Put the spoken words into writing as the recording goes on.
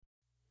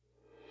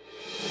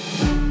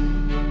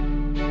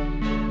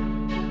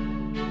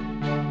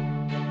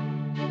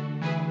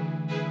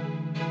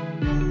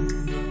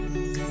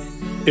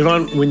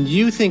Yvonne, when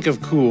you think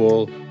of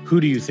cool,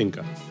 who do you think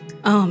of?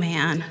 Oh,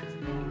 man.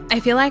 I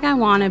feel like I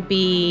want to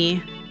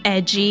be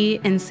edgy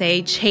and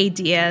say Che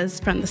Diaz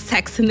from the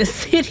Sex and the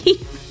City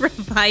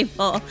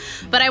revival,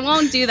 but I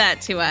won't do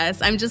that to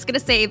us. I'm just going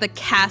to say the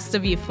cast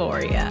of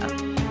Euphoria.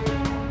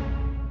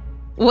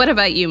 What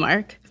about you,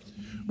 Mark?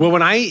 Well,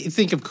 when I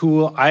think of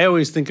cool, I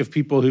always think of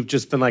people who've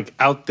just been like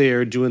out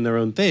there doing their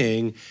own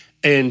thing.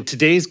 And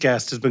today's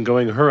guest has been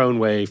going her own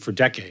way for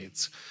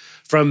decades.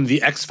 From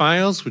The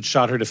X-Files, which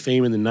shot her to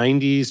fame in the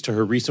 90s, to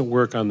her recent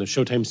work on the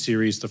Showtime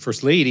series The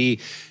First Lady,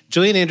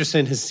 Gillian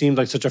Anderson has seemed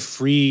like such a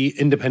free,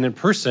 independent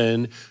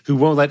person who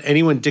won't let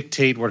anyone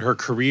dictate what her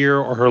career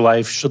or her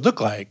life should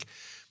look like.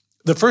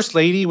 The First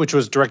Lady, which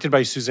was directed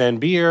by Susanne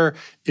Bier,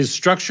 is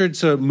structured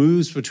so it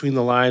moves between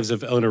the lives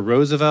of Eleanor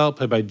Roosevelt,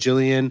 played by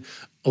Gillian,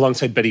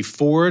 alongside Betty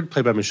Ford,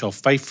 played by Michelle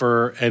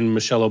Pfeiffer, and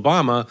Michelle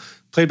Obama,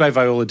 played by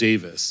Viola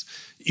Davis.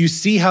 You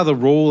see how the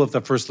role of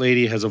the First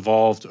Lady has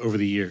evolved over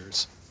the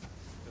years.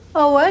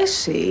 Oh, I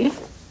see.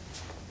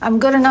 I'm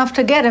good enough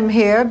to get him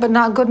here, but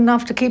not good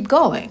enough to keep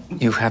going.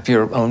 You have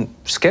your own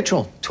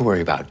schedule to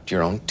worry about,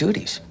 your own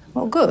duties.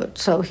 Well, good.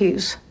 So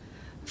he's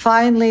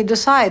finally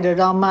decided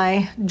on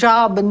my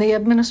job in the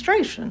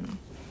administration.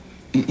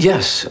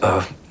 Yes,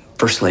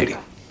 First Lady.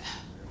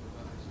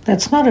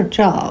 That's not a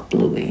job,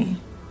 Louis.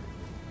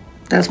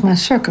 That's my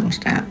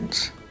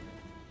circumstance.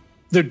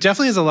 There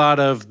definitely is a lot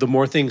of the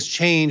more things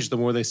change, the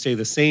more they stay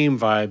the same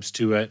vibes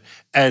to it,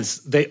 as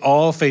they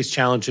all face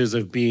challenges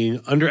of being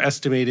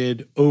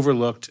underestimated,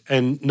 overlooked,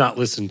 and not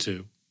listened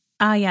to.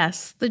 Ah,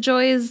 yes. The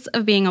joys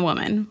of being a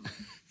woman.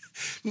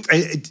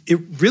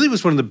 It really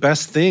was one of the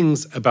best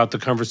things about the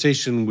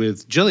conversation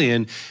with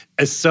Gillian.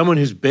 As someone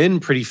who's been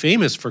pretty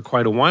famous for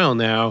quite a while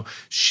now,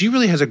 she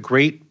really has a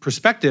great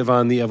perspective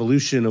on the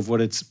evolution of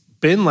what it's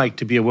been like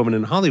to be a woman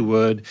in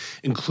Hollywood,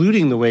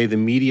 including the way the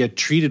media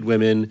treated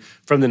women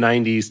from the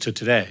 90s to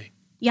today.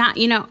 Yeah,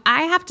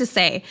 I have to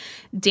say,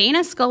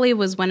 Dana Scully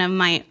was one of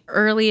my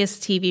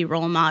earliest TV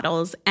role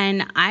models,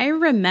 and I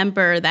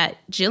remember that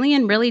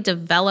Gillian really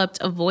developed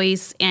a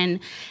voice and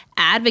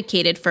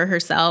advocated for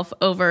herself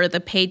over the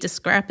pay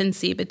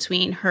discrepancy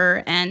between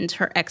her and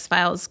her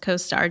X-Files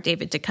co-star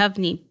David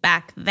Duchovny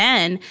back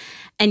then,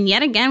 and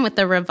yet again with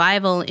the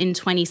revival in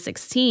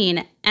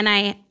 2016. And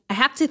I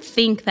have to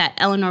think that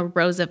Eleanor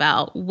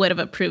Roosevelt would have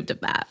approved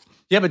of that.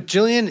 Yeah, but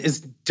Gillian is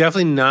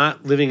definitely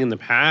not living in the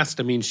past.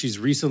 I mean, she's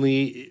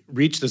recently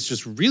reached this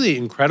just really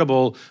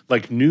incredible,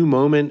 new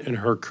moment in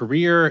her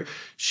career.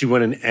 She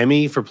won an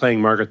Emmy for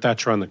playing Margaret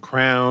Thatcher on The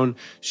Crown.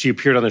 She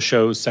appeared on the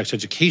show Sex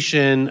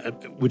Education,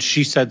 which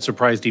she said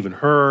surprised even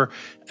her,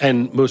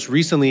 and most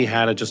recently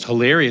had a just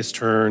hilarious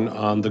turn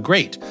on The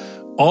Great,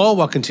 all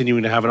while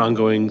continuing to have an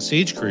ongoing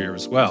stage career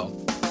as well.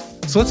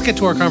 So let's get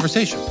to our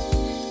conversation.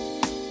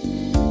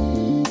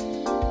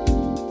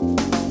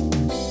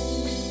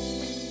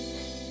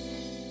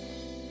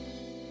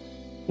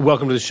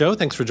 Welcome to the show.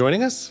 Thanks for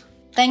joining us.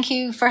 Thank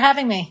you for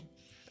having me.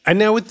 And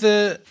now with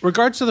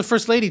regards to the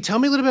First Lady, tell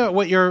me a little bit about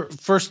what your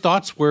first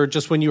thoughts were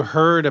just when you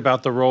heard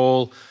about the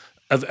role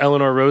of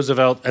Eleanor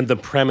Roosevelt and the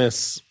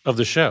premise of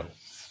the show.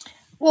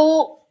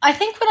 Well, I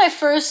think when I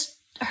first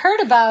heard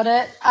about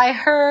it, I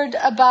heard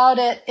about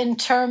it in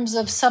terms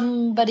of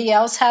somebody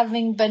else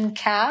having been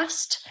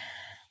cast.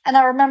 And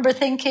I remember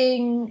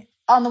thinking,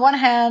 on the one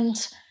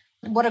hand,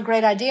 what a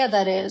great idea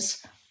that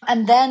is.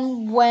 And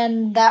then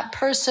when that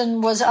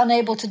person was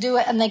unable to do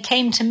it and they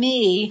came to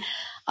me,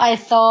 I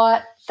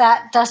thought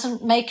that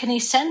doesn't make any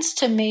sense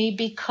to me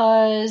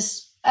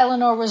because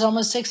Eleanor was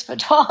almost 6 foot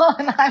tall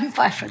and I'm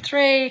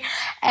 5'3".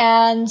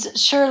 And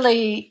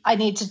surely I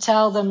need to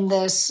tell them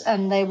this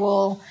and they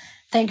will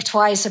think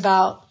twice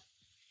about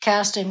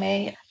casting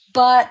me.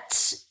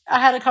 But I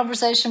had a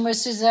conversation with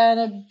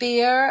Susanne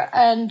Bier,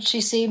 and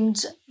she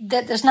seemed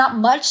that there's not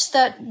much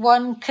that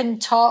one can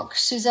talk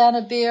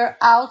Susanne Bier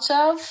out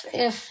of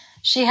if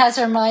she has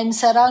her mind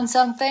set on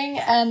something,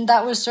 and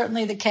that was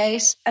certainly the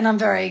case. And I'm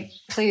very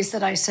pleased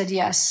that I said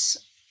yes.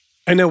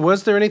 And now,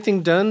 was there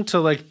anything done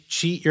to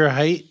cheat your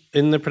height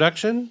in the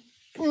production?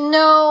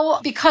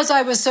 No, because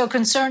I was so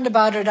concerned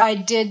about it, I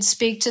did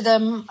speak to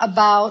them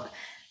about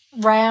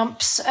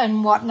ramps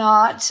and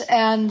whatnot,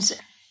 and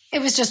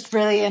it was just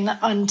really an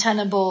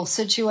untenable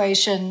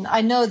situation.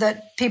 I know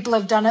that people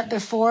have done it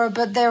before,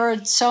 but there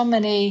are so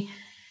many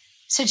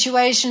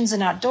situations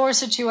and outdoor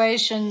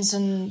situations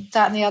and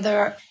that and the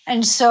other.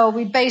 And so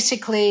we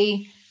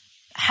basically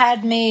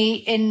had me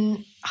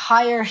in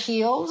higher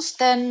heels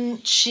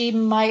than she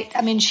might.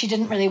 I mean, she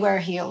didn't really wear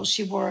heels.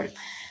 She wore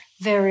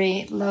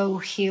very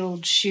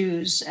low-heeled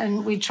shoes.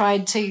 And we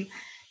tried to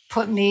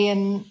put me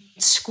in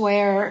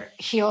square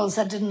heels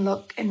that didn't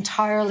look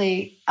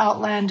entirely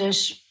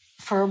outlandish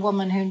for a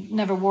woman who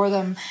never wore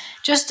them,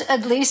 just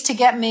at least to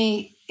get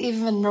me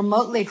even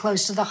remotely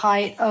close to the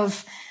height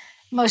of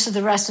most of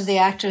the rest of the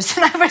actors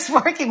that I was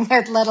working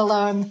with, let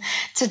alone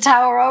to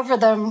tower over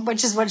them,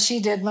 which is what she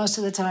did most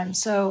of the time.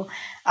 So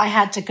I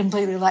had to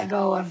completely let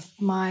go of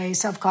my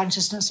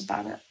self-consciousness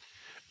about it.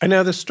 And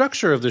now the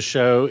structure of the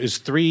show is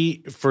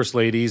three first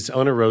ladies,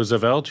 Eleanor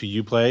Roosevelt, who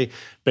you play,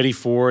 Betty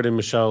Ford, and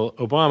Michelle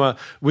Obama,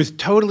 with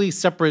totally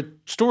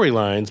separate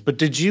storylines. But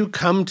did you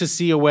come to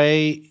see a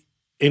way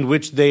in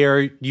which they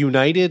are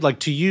united? Like,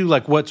 to you,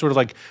 like, what sort of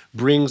like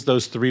brings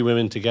those three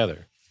women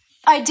together?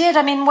 I did.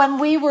 I mean, when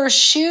we were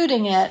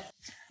shooting it,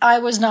 I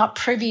was not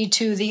privy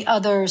to the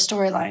other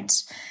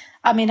storylines.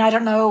 I mean, I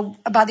don't know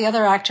about the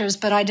other actors,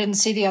 but I didn't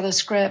see the other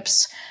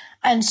scripts.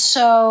 And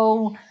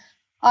so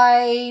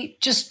I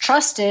just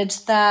trusted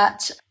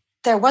that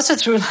there was a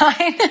through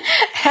line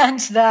and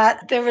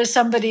that there was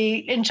somebody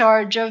in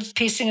charge of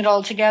piecing it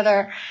all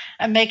together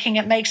and making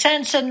it make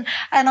sense. And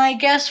I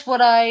guess what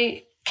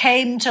I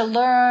came to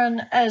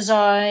learn as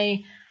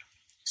I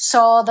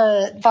saw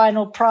the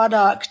final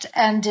product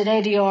and did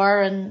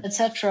ADR and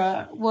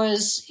etc.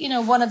 was,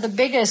 one of the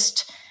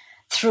biggest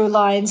through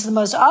lines, the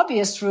most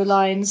obvious through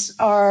lines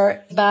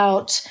are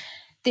about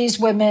these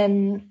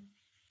women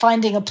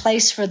finding a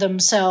place for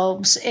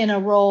themselves in a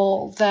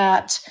role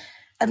that,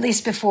 at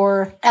least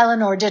before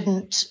Eleanor, it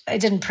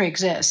didn't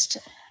pre-exist.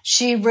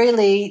 She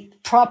really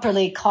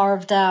properly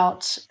carved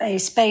out a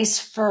space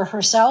for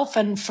herself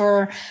and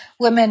for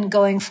women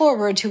going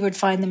forward who would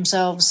find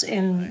themselves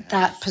in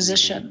that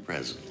position.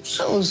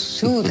 So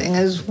soothing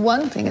is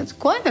one thing. It's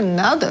quite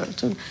another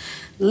to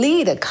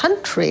lead a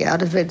country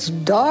out of its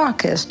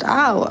darkest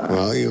hour.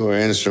 Well, you were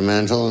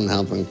instrumental in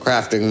helping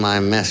crafting my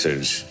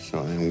message, so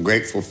I'm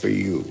grateful for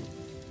you.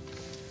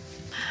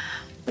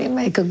 We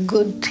make a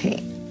good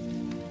team.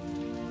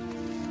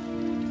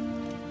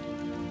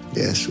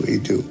 Yes, we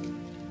do.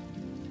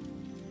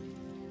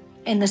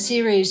 In the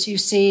series, you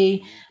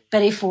see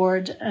Betty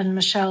Ford and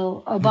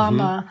Michelle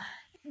Obama.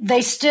 Mm-hmm.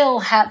 They still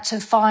had to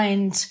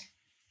find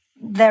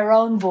their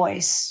own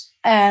voice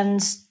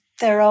and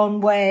their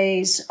own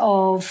ways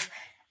of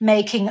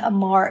making a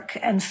mark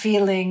and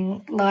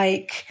feeling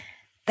like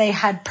they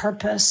had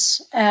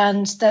purpose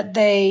and that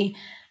they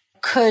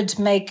could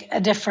make a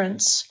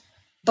difference,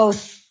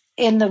 both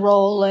in the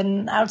role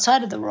and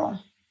outside of the role.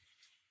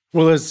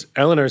 Well, as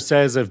Eleanor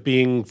says of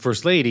being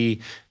First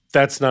Lady,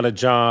 that's not a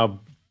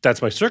job,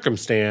 that's my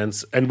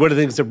circumstance. And one of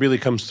the things that really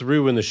comes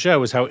through in the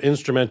show is how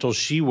instrumental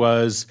she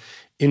was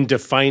in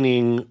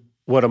defining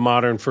what a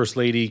modern First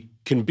Lady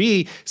can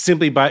be,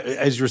 simply by,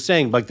 as you're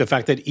saying, like the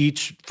fact that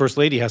each First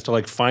Lady has to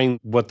like find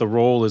what the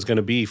role is going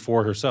to be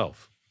for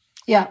herself.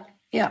 Yeah,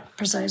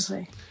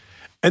 precisely.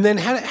 And then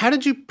how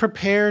did you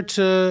prepare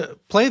to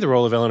play the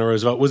role of Eleanor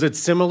Roosevelt? Was it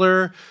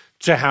similar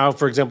to how,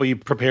 for example, you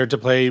prepared to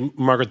play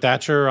Margaret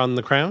Thatcher on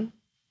The Crown?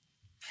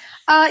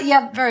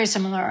 Yeah, very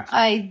similar.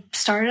 I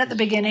started at the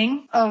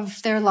beginning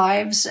of their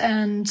lives,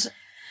 and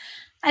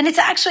it's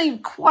actually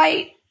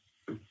quite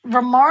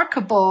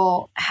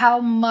remarkable how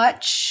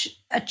much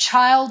a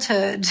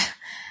childhood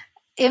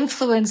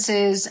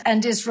influences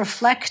and is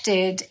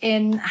reflected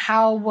in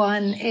how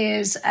one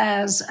is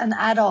as an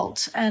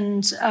adult.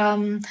 And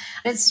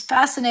it's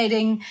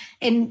fascinating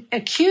in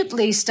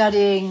acutely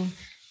studying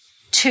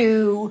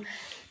two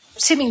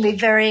seemingly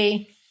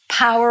very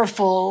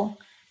powerful,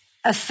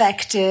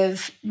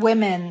 effective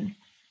women,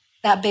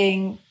 that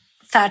being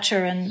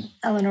Thatcher and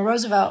Eleanor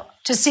Roosevelt,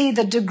 to see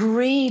the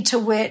degree to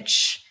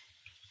which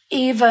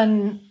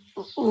even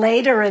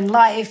later in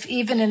life,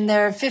 even in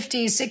their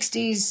 50s,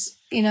 60s,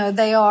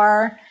 they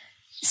are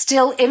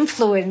still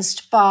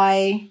influenced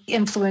by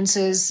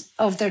influences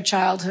of their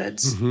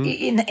childhoods,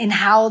 mm-hmm. in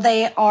how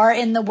they are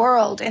in the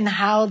world, in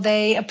how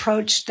they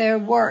approach their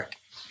work.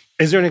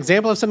 Is there an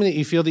example of something that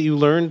you feel that you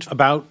learned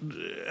about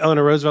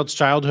Eleanor Roosevelt's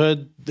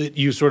childhood that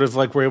you sort of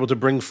like were able to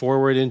bring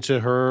forward into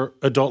her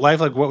adult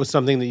life? Like, what was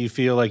something that you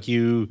feel like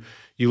you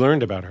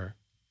learned about her?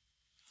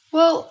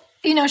 Well,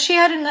 she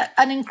had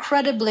an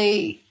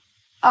incredibly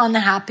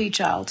unhappy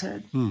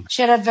childhood.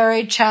 She had a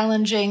very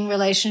challenging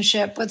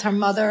relationship with her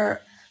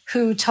mother,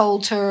 who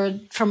told her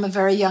from a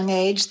very young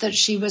age that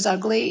she was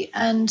ugly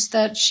and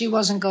that she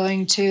wasn't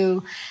going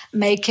to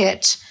make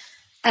it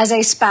as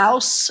a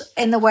spouse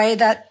in the way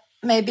that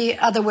maybe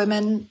other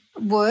women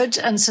would.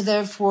 And so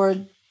therefore,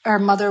 her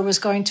mother was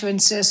going to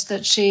insist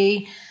that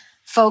she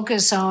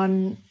focus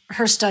on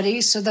her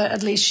studies so that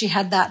at least she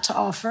had that to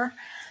offer.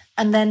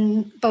 And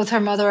then both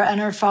her mother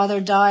and her father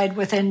died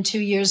within 2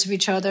 years of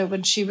each other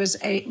when she was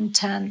 8 and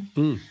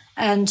 10.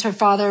 And her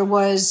father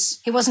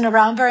he wasn't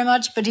around very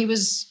much, but he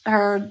was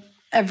her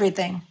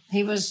everything.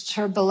 He was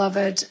her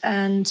beloved.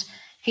 And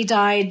he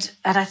died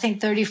at, I think,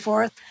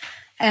 34.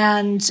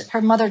 And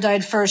her mother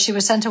died first. She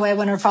was sent away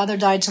when her father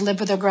died to live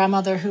with her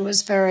grandmother, who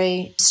was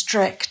very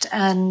strict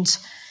and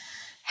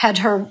had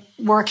her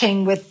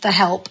working with the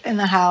help in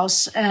the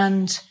house.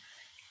 And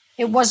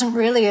it wasn't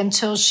really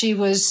until she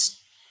was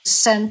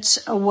sent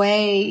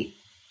away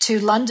to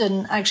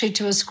London, actually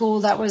to a school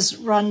that was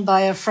run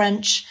by a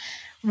French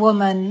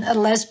woman, a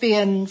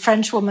lesbian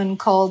French woman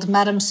called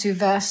Madame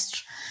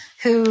Souvestre,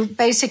 who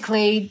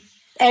basically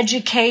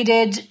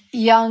educated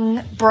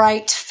young,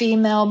 bright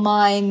female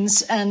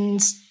minds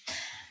and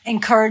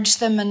encouraged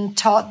them and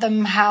taught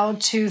them how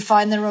to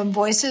find their own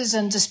voices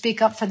and to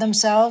speak up for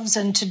themselves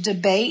and to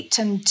debate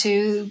and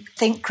to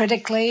think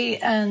critically.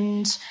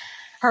 And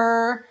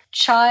her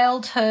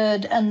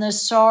childhood and the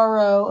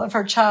sorrow of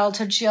her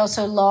childhood. She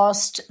also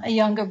lost a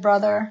younger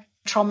brother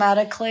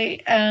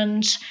traumatically.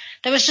 And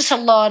there was just a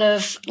lot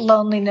of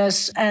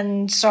loneliness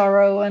and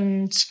sorrow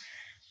and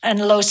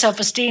low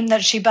self-esteem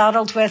that she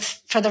battled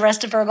with for the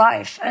rest of her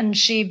life. And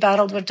she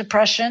battled with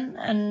depression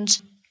and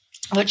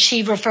what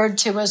she referred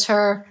to as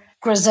her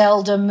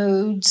Griselda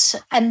moods.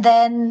 And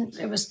then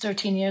it was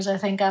 13 years, I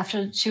think,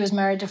 after she was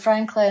married to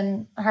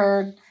Franklin,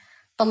 her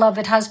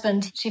beloved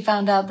husband, she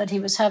found out that he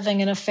was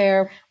having an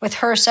affair with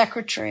her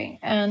secretary.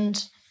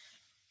 And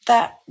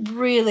that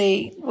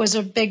really was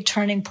a big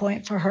turning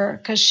point for her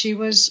because she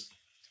was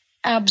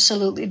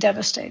absolutely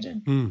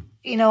devastated.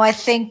 You know, I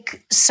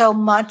think so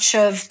much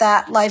of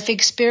that life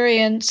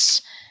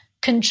experience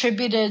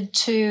contributed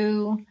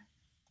to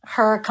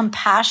her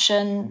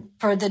compassion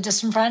for the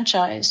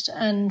disenfranchised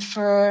and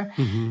for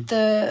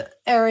the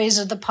areas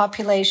of the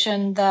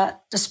population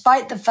that,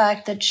 despite the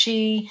fact that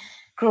she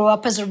grew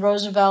up as a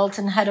Roosevelt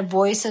and had a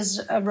voice as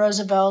a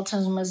Roosevelt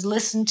and was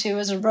listened to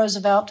as a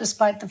Roosevelt,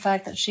 despite the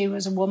fact that she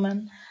was a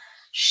woman,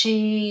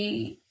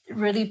 she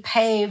really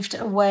paved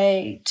a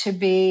way to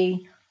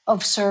be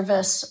of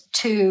service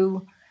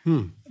to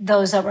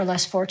those that were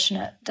less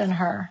fortunate than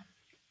her.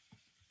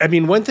 I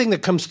mean, one thing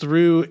that comes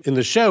through in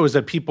the show is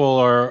that people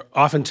are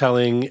often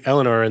telling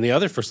Eleanor and the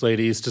other first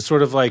ladies to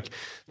sort of like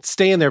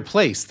stay in their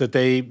place, that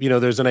they, you know,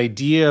 there's an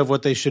idea of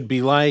what they should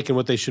be like and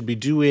what they should be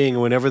doing.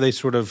 And whenever they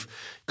sort of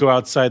go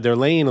outside their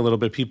lane a little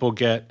bit, people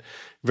get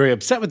very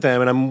upset with them.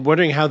 And I'm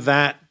wondering how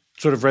that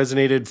sort of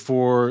resonated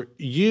for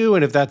you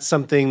and if that's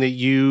something that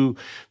you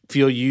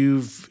feel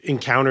you've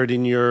encountered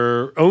in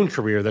your own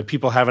career, that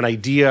people have an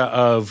idea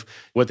of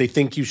what they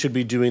think you should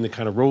be doing, the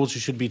kind of roles you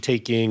should be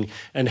taking,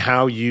 and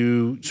how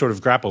you sort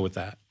of grapple with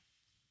that.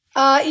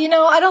 You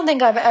know, I don't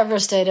think I've ever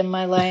stayed in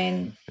my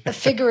lane,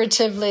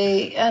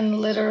 figuratively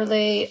and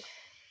literally.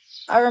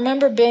 I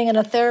remember being in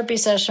a therapy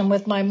session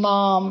with my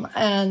mom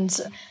and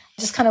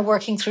just kind of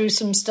working through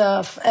some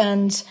stuff,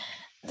 and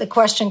the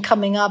question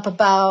coming up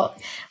about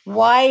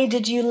why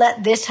did you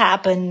let this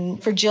happen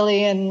for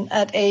Gillian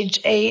at age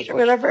 8 or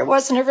whatever it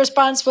was. And her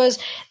response was,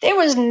 there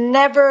was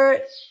never,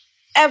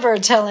 ever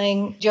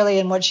telling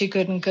Gillian what she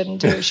could and couldn't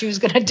do. She was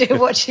going to do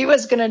what she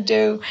was going to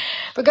do.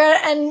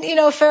 And, you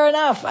know, fair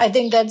enough. I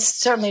think that's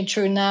certainly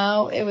true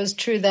now. It was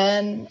true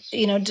then,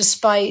 you know,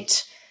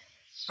 despite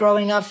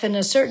growing up in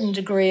a certain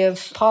degree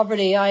of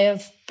poverty, I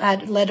have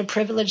led a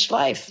privileged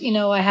life. You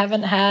know, I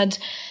haven't had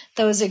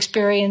those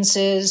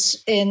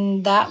experiences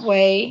in that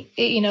way,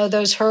 you know,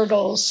 those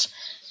hurdles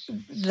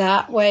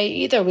that way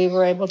either. We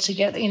were able to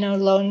get, you know,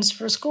 loans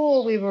for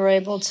school. I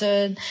was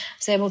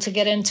able to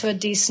get into a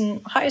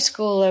decent high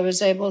school. I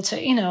was able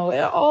to, you know,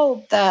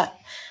 all that.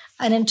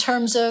 And in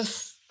terms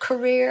of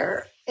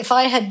career, if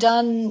I had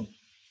done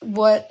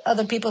what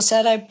other people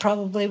said, I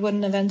probably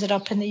wouldn't have ended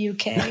up in the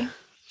UK.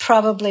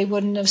 Probably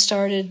wouldn't have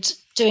started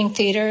doing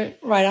theater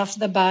right off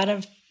the bat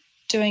of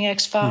doing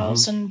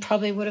X-Files, and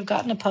probably would have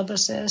gotten a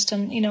publicist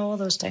and, you know, all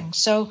those things.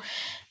 So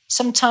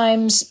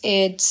sometimes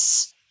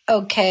it's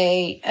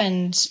okay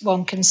and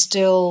one can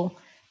still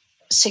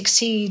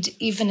succeed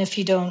even if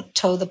you don't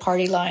toe the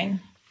party line.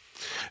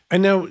 I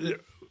know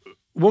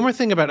one more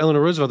thing about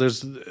Eleanor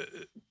Roosevelt,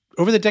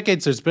 over the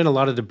decades, there's been a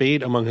lot of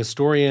debate among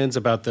historians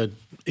about the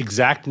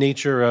exact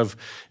nature of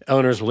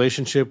Eleanor's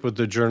relationship with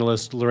the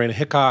journalist Lorena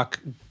Hickok,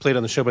 played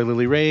on the show by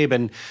Lily Rabe.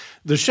 And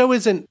the show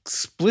isn't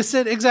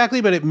explicit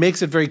exactly, but it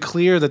makes it very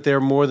clear that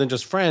they're more than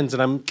just friends.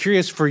 And I'm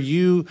curious for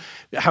you,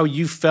 how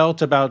you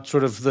felt about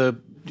sort of the,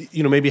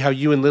 you know, maybe how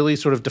you and Lily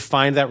sort of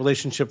defined that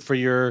relationship for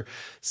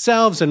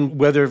yourselves, and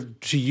whether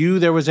to you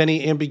there was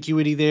any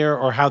ambiguity there,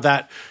 or how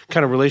that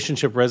kind of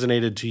relationship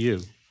resonated to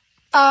you.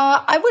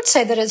 I would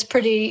say that it's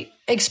pretty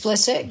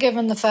explicit,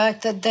 given the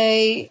fact that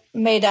they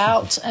made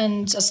out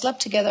and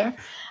slept together.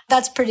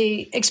 That's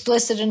pretty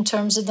explicit in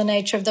terms of the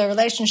nature of their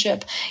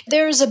relationship.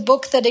 There's a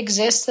book that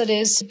exists that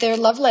is their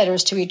love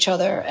letters to each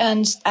other.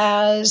 And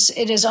as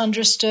it is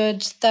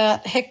understood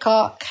that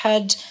Hickok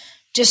had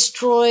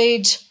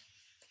destroyed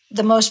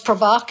the most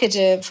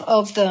provocative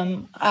of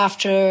them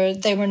after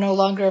they were no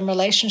longer in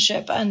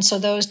relationship. And so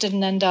those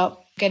didn't end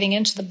up getting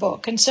into the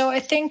book. And so I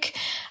think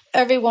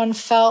everyone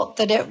felt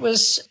that it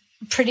was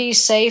pretty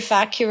safe,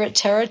 accurate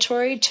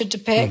territory to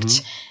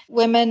depict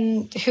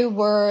women who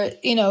were,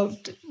 you know,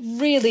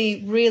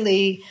 really,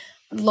 really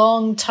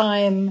long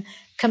time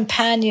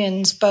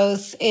companions,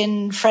 both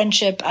in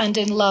friendship and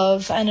in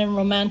love and in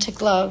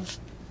romantic love.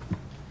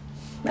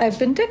 I've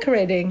been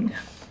decorating.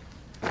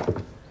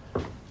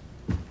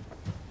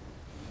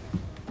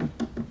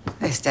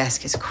 This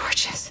desk is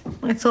gorgeous.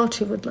 I thought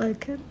you would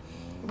like it.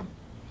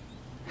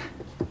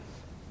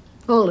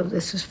 All of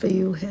this is for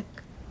you, Hick.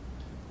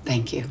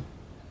 Thank you.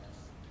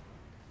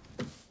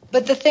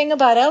 But the thing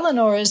about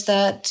Eleanor is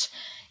that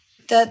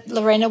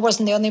Lorena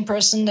wasn't the only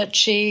person that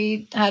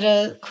she had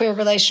a queer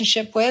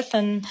relationship with.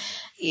 And,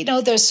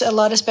 there's a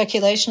lot of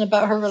speculation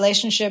about her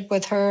relationship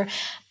with her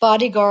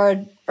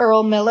bodyguard,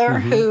 Earl Miller,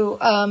 who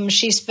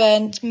she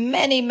spent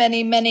many,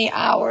 many, many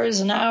hours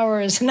and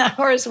hours and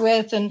hours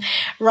with, and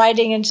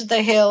riding into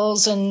the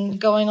hills and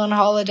going on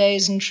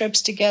holidays and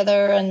trips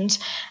together. And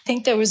I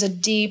think there was a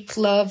deep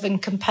love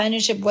and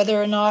companionship,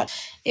 whether or not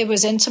it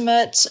was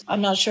intimate.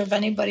 I'm not sure if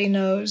anybody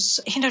knows.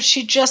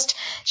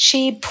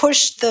 She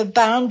pushed the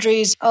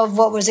boundaries of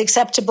what was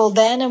acceptable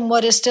then and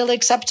what is still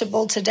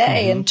acceptable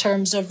today in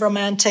terms of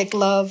romantic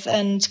love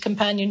and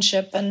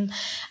companionship.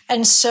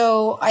 And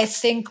so I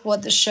think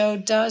what the show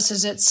does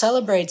is it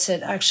celebrates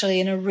it actually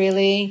in a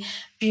really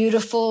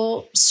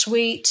beautiful,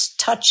 sweet,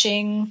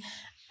 touching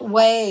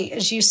way,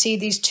 as you see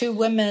these two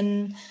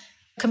women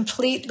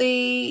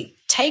completely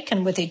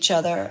taken with each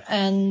other.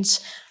 And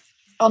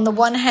on the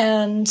one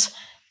hand,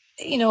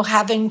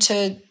 having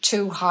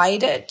to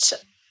hide it.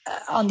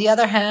 On the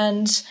other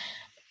hand,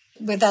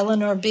 with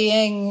Eleanor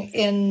being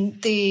in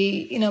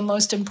the,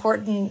 most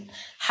important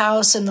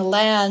house in the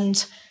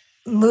land,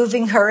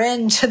 moving her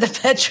into the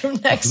bedroom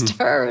next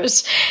to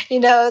hers,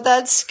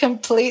 that's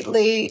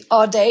completely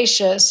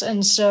audacious.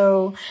 And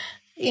so,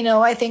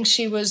 I think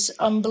she was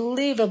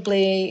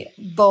unbelievably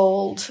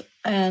bold.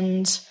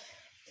 And,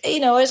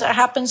 as it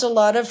happens, a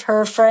lot of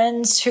her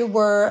friends who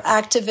were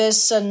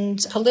activists and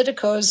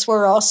politicos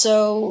were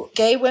also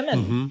gay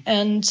women.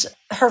 And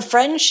her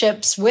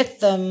friendships with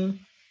them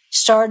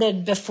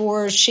started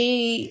before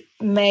she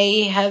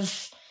may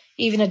have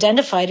even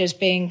identified as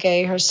being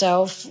gay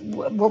herself,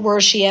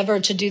 were she ever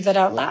to do that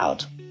out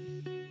loud.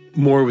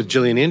 More with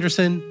Gillian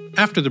Anderson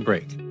after the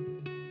break.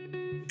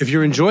 If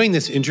you're enjoying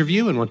this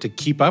interview and want to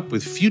keep up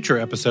with future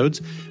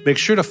episodes, make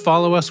sure to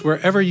follow us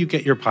wherever you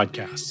get your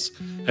podcasts.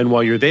 And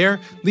while you're there,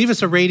 leave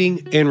us a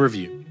rating and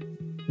review.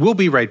 We'll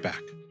be right back.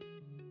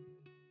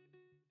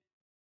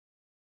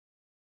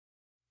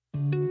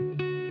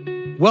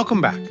 Welcome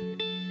back.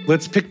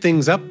 Let's pick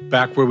things up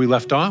back where we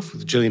left off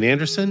with Gillian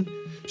Anderson.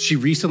 She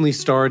recently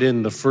starred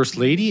in The First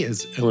Lady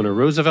as Eleanor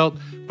Roosevelt,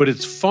 but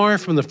it's far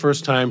from the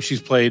first time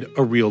she's played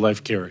a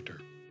real-life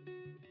character.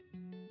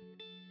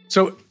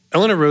 So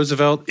Eleanor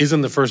Roosevelt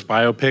isn't the first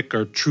biopic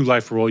or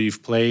true-life role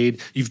you've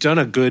played. You've done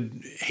a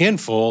good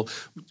handful.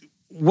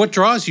 What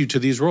draws you to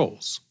these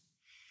roles?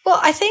 Well,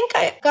 I think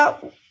I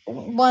got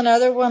one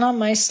other one on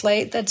my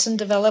slate that's in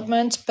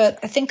development, but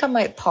I think I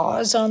might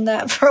pause on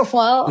that for a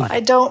while. I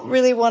don't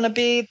really want to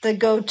be the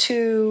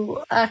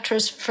go-to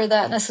actress for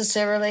that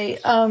necessarily.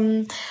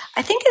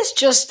 I think it's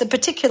just the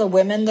particular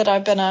women that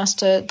I've been asked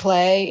to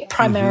play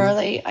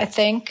primarily, I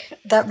think,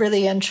 that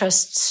really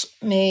interests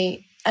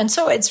me. And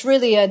so it's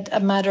really a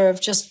matter of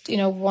just,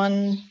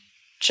 one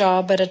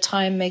job at a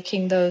time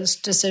making those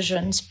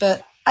decisions.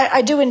 But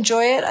I do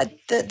enjoy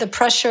it. The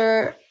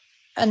pressure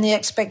and the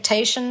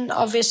expectation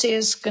obviously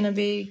is going to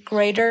be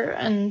greater.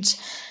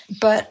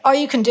 But all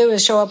you can do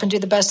is show up and do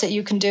the best that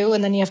you can do.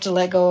 And then you have to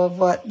let go of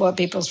what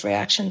people's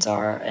reactions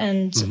are.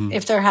 And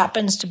if there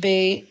happens to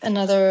be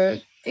another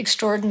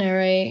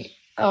extraordinary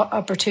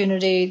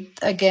opportunity,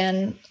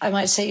 again, I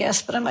might say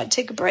yes, but I might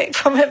take a break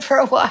from it for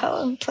a while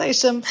and play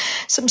some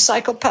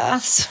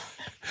psychopaths.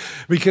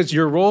 Because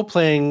your role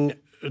playing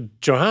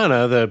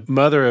Johanna, the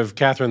mother of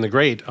Catherine the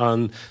Great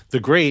on The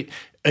Great,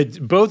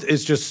 both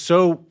is just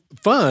so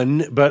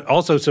fun, but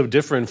also so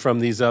different from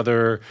these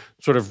other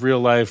sort of real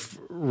life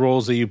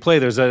roles that you play.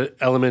 There's an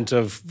element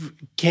of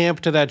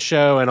camp to that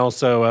show, and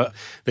also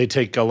they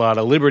take a lot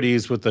of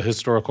liberties with the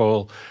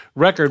historical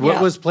record. What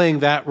was playing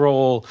that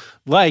role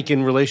like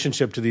in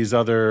relationship to these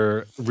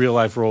other real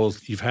life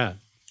roles you've had?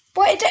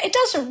 Well, it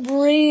doesn't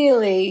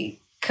really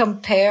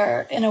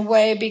compare in a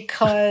way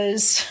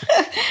because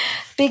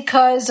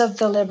of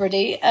the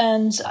liberty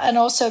and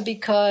also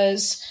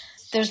because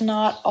there's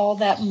not all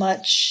that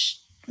much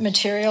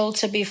material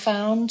to be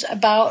found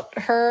about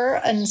her,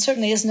 and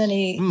certainly isn't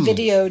any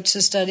video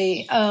to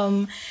study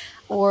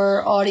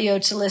or audio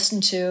to listen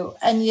to.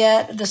 And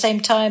yet at the same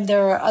time,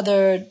 there are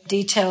other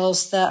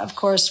details that, of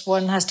course,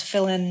 one has to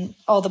fill in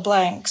all the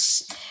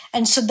blanks.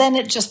 And so then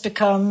it just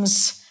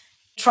becomes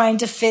trying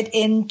to fit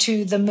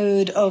into the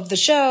mood of the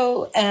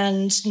show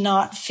and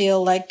not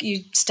feel like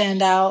you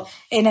stand out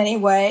in any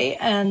way,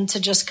 and to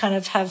just kind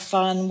of have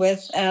fun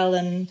with Elle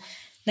and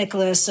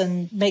Nicholas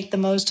and make the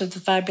most of the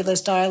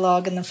fabulous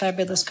dialogue and the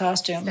fabulous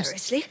costumes.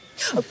 Seriously?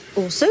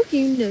 Also,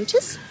 you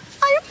notice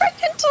I am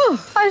pregnant.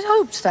 Oh, I'd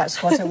hoped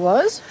that's what it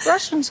was.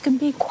 Russians can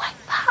be quite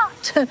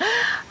hot.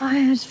 I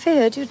had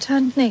feared you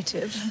turned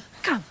native.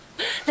 Come,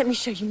 let me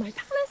show you my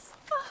palace.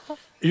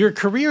 Your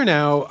career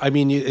now, I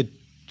mean, it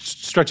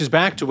stretches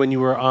back to when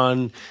you were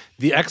on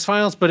The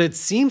X-Files, but it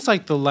seems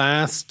like the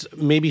last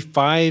maybe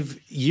 5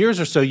 years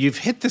or so, you've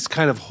hit this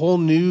kind of whole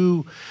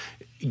new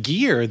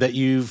gear that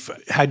you've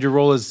had your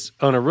role as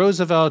Eleanor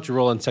Roosevelt, your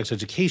role in Sex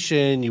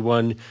Education. You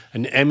won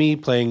an Emmy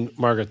playing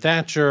Margaret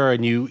Thatcher,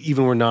 and you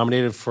even were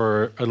nominated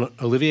for an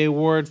Olivier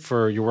Award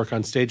for your work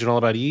on stage in All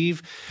About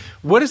Eve.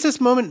 What has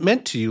this moment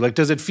meant to you? Like,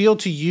 does it feel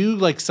to you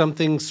like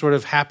something sort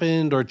of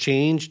happened or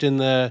changed in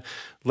the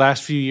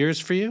last few years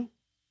for you?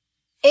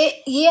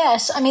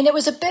 Yes. I mean, it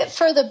was a bit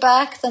further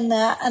back than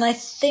that. And I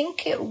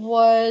think it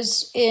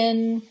was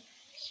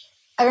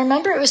I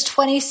remember it was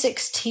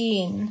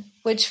 2016,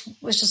 which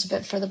was just a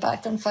bit further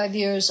back than 5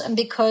 years. And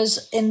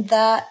because in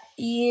that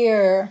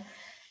year,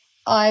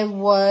 I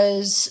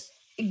was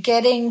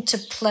getting to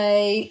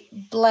play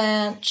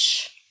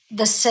Blanche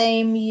the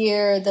same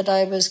year that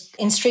I was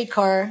in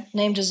Streetcar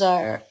Named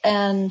Desire,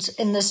 and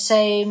in the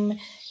same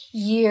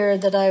year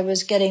that I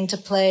was getting to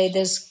play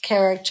this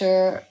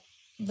character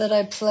that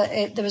I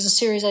play. There was a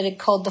series I did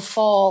called The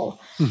Fall,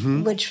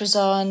 which was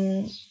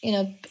on,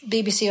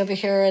 BBC over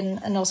here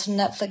and also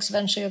Netflix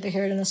eventually over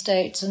here in the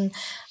States. And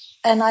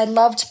I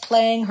loved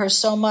playing her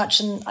so much.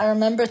 And I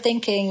remember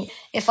thinking,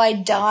 if I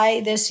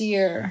die this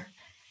year,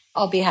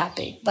 I'll be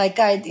happy. Like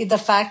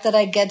the fact that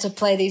I get to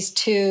play these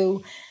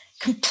two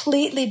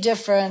completely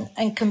different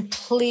and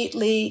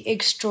completely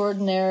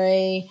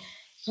extraordinary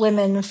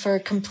women for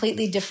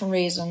completely different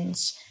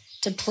reasons,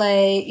 to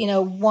play,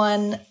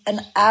 one an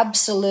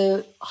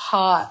absolute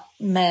hot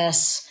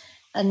mess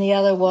and the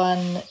other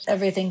one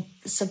everything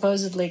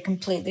supposedly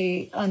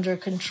completely under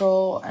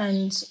control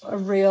and a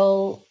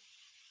real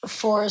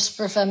force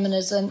for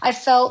feminism. I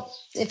felt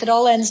if it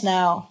all ends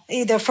now,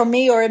 either for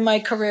me or in my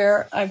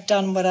career, I've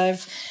done what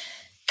I've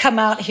come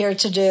out here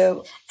to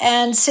do.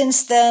 And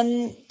since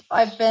then,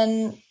 I've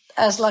been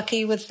as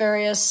lucky with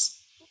various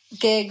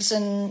gigs,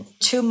 and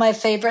my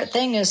favorite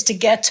thing is to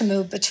get to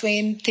move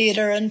between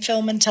theater and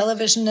film and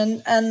television.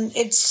 And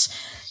it's,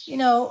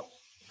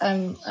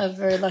 I'm a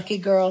very lucky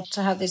girl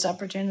to have these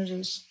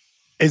opportunities.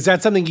 Is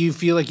that something you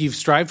feel like you've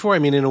strived for? I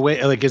mean, in a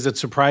way, like, is it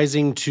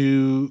surprising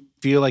to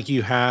feel like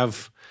you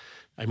have,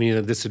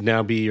 this would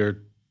now be your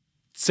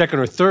second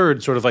or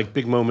third sort of like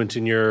big moment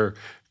in your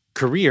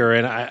career.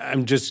 And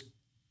I'm just,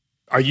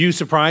 are you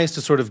surprised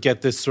to sort of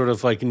get this sort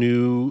of like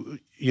new,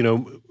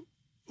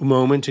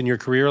 moment in your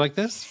career like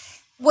this?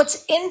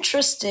 What's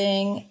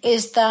interesting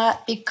is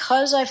that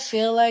because I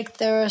feel like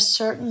there are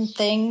certain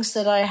things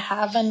that I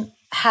haven't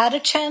had a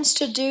chance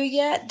to do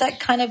yet, that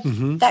kind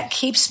of, that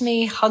keeps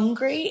me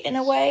hungry in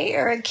a way,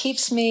 or it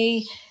keeps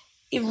me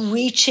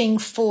reaching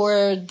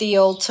for the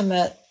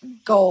ultimate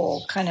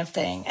goal kind of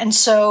thing. And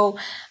so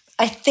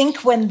I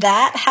think when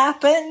that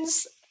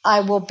happens,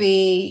 I will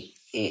be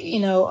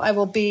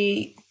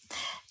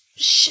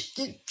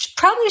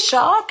probably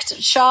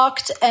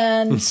shocked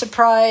and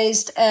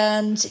surprised.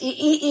 And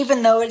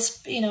even though it's,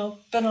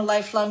 been a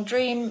lifelong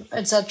dream,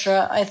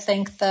 etc., I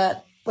think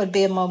that would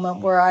be a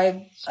moment where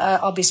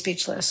I'll be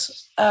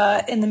speechless.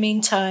 In the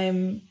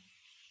meantime,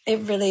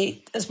 it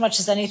really, as much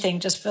as anything,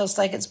 just feels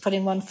like it's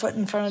putting one foot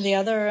in front of the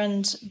other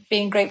and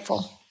being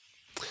grateful.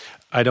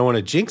 I don't want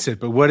to jinx it,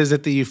 but what is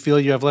it that you feel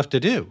you have left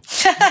to do?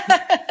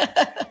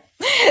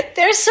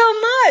 There's so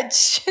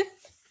much.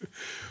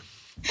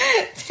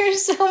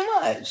 There's so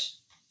much.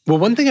 Well,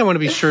 one thing I want to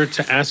be sure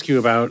to ask you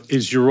about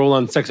is your role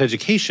on Sex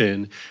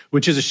Education,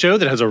 which is a show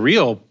that has a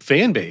real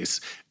fan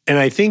base. And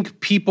I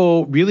think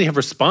people really have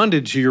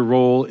responded to your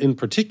role in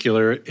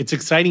particular. It's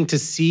exciting to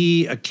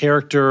see a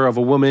character of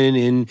a woman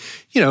in,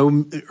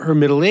 her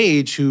middle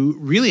age who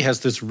really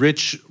has this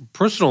rich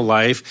personal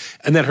life,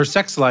 and that her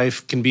sex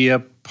life can be a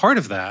part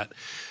of that.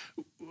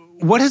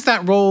 What has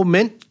that role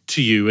meant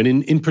to you, and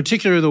in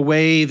particular, the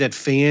way that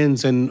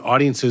fans and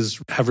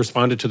audiences have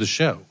responded to the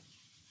show?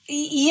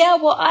 Yeah,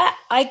 well,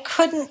 I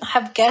couldn't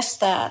have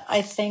guessed that,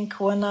 I think,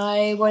 when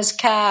I was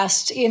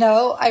cast.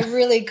 I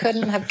really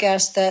couldn't have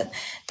guessed that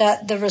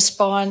the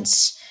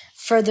response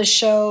for the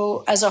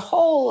show as a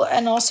whole,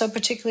 and also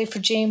particularly for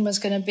Jean, was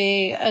going to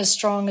be as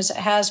strong as it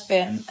has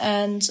been.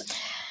 And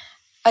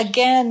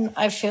again,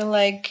 I feel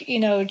like,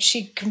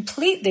 she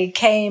completely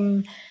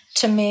came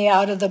to me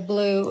out of the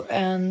blue,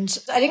 and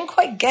I didn't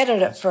quite get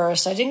it at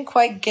first. I didn't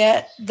quite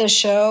get the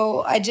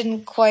show. I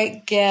didn't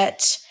quite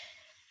get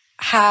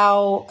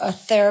how a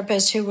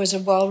therapist who was a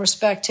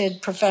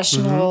well-respected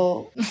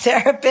professional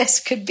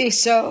therapist could be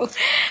so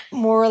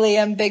morally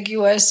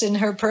ambiguous in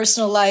her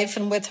personal life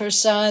and with her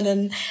son.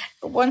 And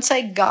once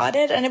I got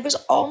it, and it was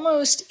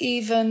almost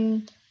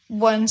even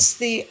once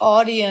the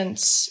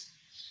audience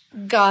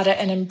got it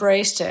and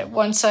embraced it,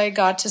 once I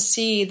got to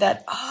see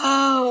that,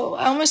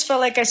 I almost felt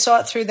like I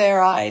saw it through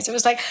their eyes. It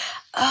was like,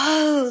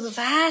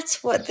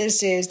 that's what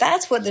this is.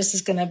 That's what this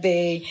is going to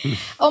be.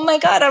 Oh my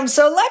God, I'm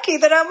so lucky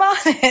that I'm on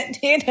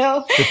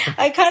it.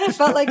 I kind of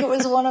felt like it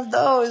was one of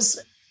those.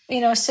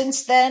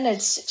 Since then,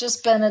 it's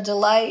just been a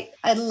delight.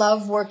 I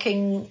love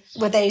working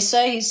with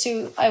Asa. He's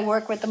who I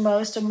work with the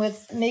most, and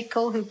with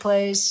Mikkel, who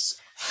plays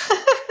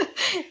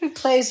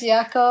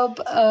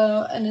Jakob,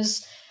 and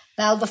is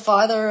now the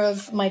father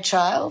of my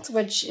child,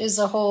 which is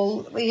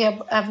we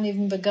haven't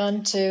even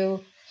begun to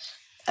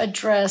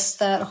address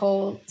that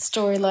whole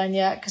storyline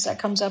yet, because that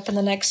comes up in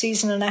the next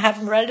season, and I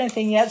haven't read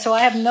anything yet, so I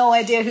have no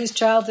idea whose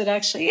child it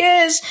actually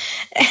is.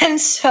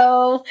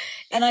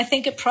 And I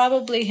think it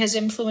probably has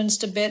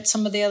influenced a bit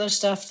some of the other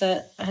stuff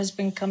that has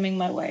been coming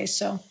my way.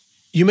 So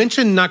you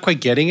mentioned not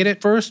quite getting it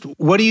at first.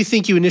 What do you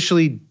think you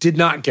initially did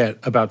not get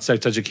about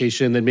Sex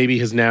Education that maybe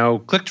has now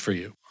clicked for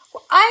you?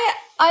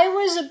 I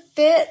was a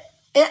bit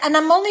And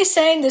I'm only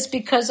saying this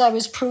because I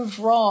was proved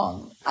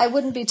wrong. I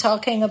wouldn't be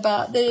talking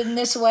about it in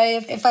this way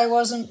if I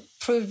wasn't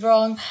proved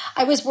wrong.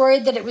 I was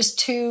worried that it was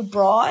too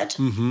broad,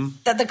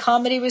 that the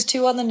comedy was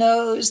too on the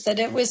nose, that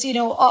it was,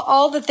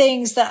 all the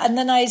things that, and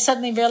then I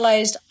suddenly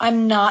realized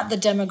I'm not the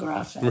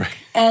demographic. Right.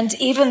 And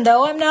even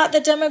though I'm not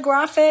the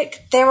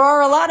demographic, there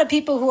are a lot of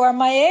people who are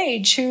my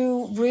age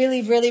who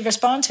really, really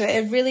respond to it.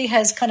 It really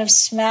has kind of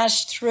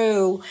smashed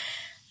through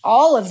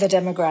all of the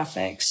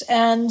demographics.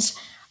 And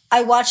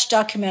I watch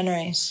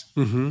documentaries.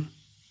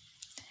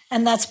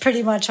 And that's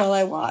pretty much all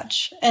I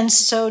watch. And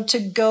so to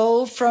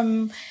go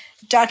from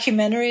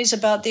documentaries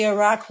about the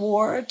Iraq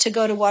War to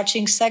go to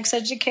watching sex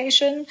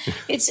education,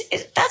 that's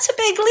a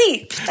big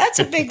leap. That's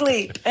a big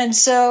leap. And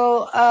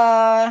so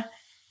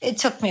it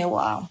took me a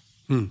while.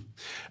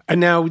 And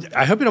now,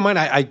 I hope you don't mind,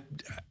 I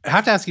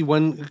have to ask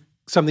you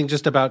something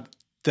just about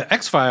the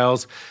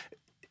X-Files.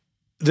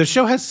 The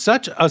show has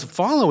such a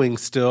following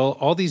still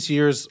all these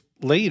years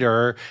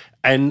later,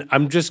 and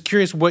I'm just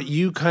curious what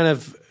you kind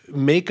of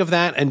make of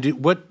that, and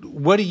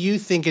what do you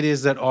think it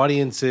is that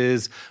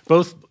audiences,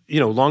 both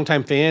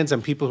longtime fans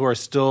and people who are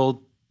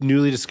still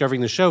newly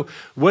discovering the show,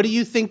 what do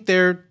you think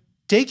they're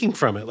taking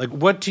from it? Like,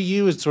 what to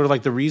you is sort of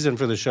like the reason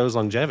for the show's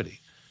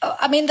longevity?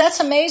 I mean, that's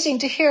amazing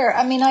to hear.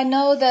 I mean, I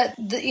know that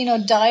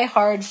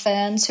diehard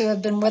fans who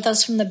have been with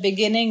us from the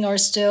beginning would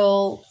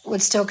still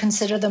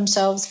consider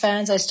themselves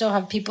fans. I still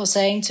have people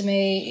saying to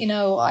me,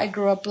 I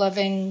grew up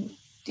loving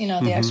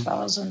the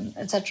X-Files and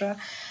etc.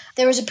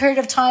 There was a period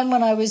of time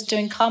when I was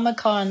doing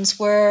Comic-Cons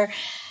where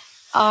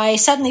I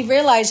suddenly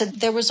realized that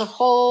there was a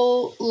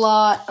whole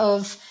lot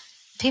of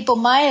people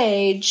my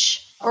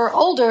age or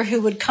older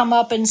who would come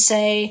up and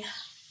say,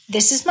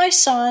 "This is my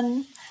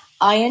son.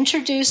 I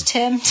introduced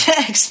him to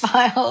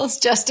X-Files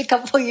just a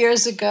couple of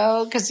years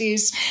ago because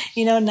he's,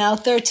 now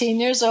 13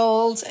 years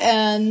old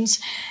and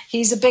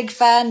he's a big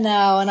fan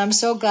now. And I'm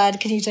so glad.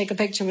 Can you take a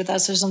picture with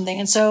us or something?"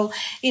 And so,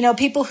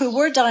 people who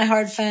were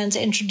diehard fans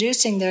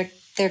introducing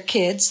their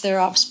kids,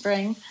 their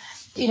offspring,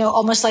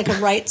 almost like a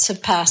rites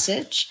of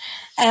passage.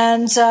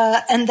 And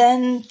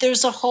then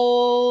there's a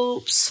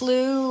whole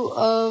slew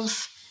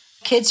of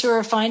kids who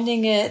are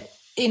finding it,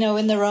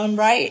 in their own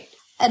right.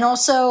 And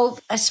also,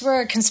 I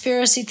swear,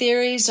 conspiracy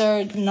theories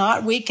are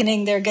not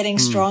weakening. They're getting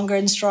stronger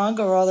and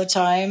stronger all the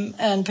time,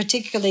 and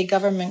particularly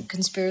government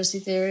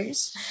conspiracy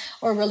theories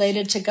or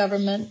related to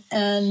government.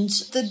 And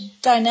the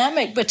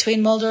dynamic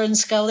between Mulder and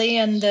Scully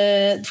and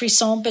the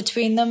frisson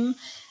between them,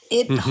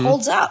 it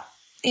holds up.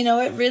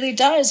 It really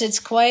does.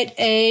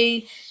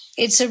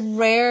 It's a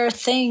rare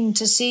thing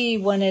to see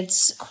when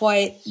it's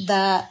quite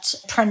that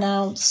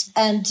pronounced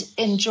and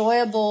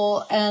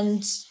enjoyable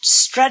and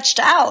stretched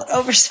out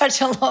over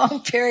such a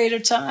long period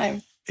of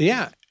time.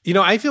 Yeah.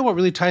 I feel what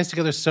really ties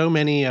together so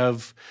many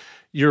of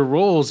your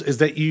roles is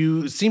that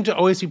you seem to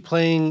always be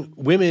playing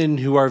women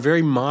who are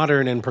very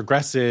modern and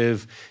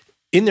progressive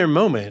in their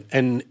moment.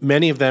 And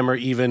many of them are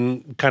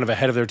even kind of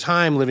ahead of their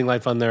time, living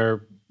life on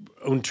their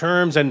own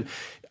terms. And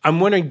I'm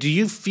wondering, do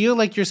you feel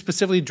like you're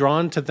specifically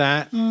drawn to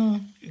that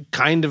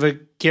kind of a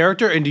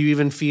character? And do you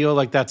even feel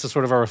like that's a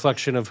sort of a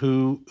reflection of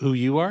who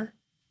you are?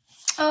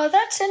 Oh,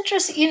 that's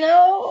interesting.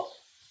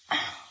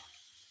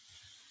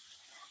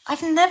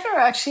 I've never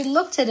actually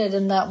looked at it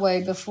in that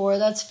way before.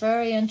 That's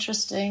very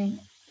interesting.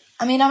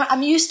 I mean,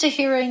 I'm used to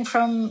hearing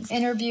from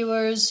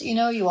interviewers,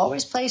 you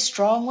always play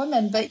strong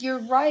women, but you're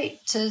right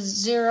to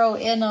zero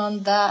in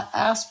on that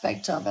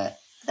aspect of it.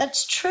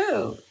 That's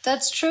true.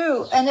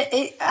 And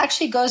it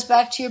actually goes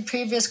back to your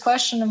previous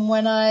question. And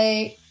when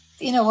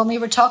when we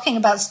were talking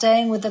about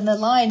staying within the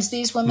lines,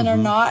 these women are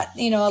not,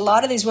 a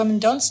lot of these women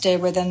don't stay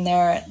within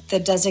the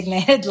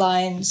designated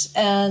lines.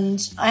 And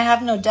I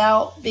have no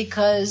doubt,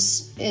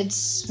 because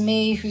it's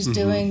me who's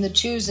doing the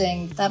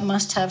choosing, that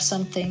must have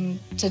something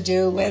to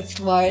do with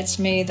why it's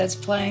me that's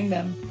playing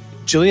them.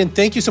 Gillian,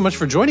 thank you so much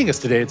for joining us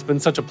today. It's been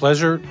such a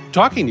pleasure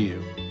talking to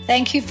you.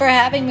 Thank you for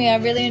having me. I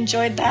really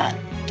enjoyed that.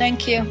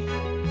 Thank you.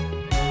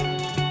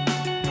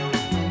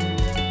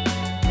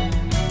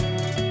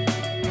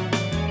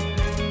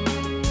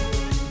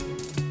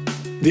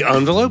 The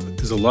Envelope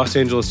is a Los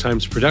Angeles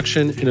Times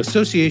production in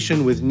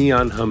association with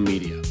Neon Hum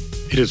Media.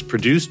 It is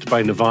produced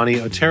by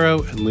Navani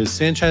Otero and Liz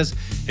Sanchez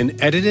and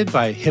edited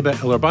by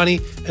Hiba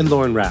El-Arbani and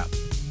Lauren Rapp.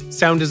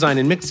 Sound design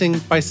and mixing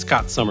by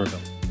Scott Somerville.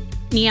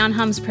 Neon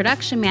Hum's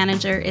production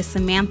manager is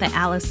Samantha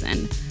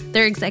Allison.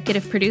 Their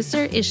executive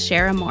producer is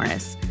Shara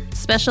Morris.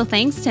 Special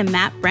thanks to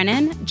Matt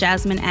Brennan,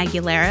 Jasmine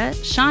Aguilera,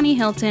 Shawnee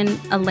Hilton,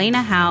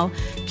 Elena Howe,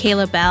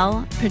 Kayla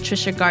Bell,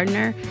 Patricia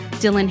Gardner,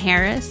 Dylan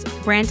Harris,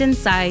 Brandon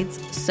Sides,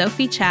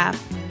 Sophie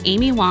Chaff,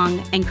 Amy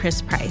Wong, and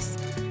Chris Price.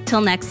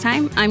 Till next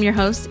time, I'm your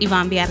host,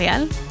 Yvonne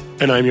Villarreal.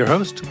 And I'm your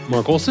host,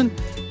 Mark Olson.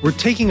 We're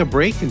taking a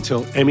break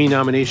until Emmy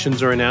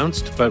nominations are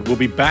announced, but we'll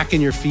be back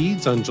in your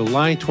feeds on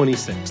July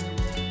 26th.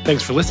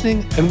 Thanks for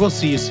listening, and we'll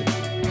see you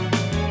soon.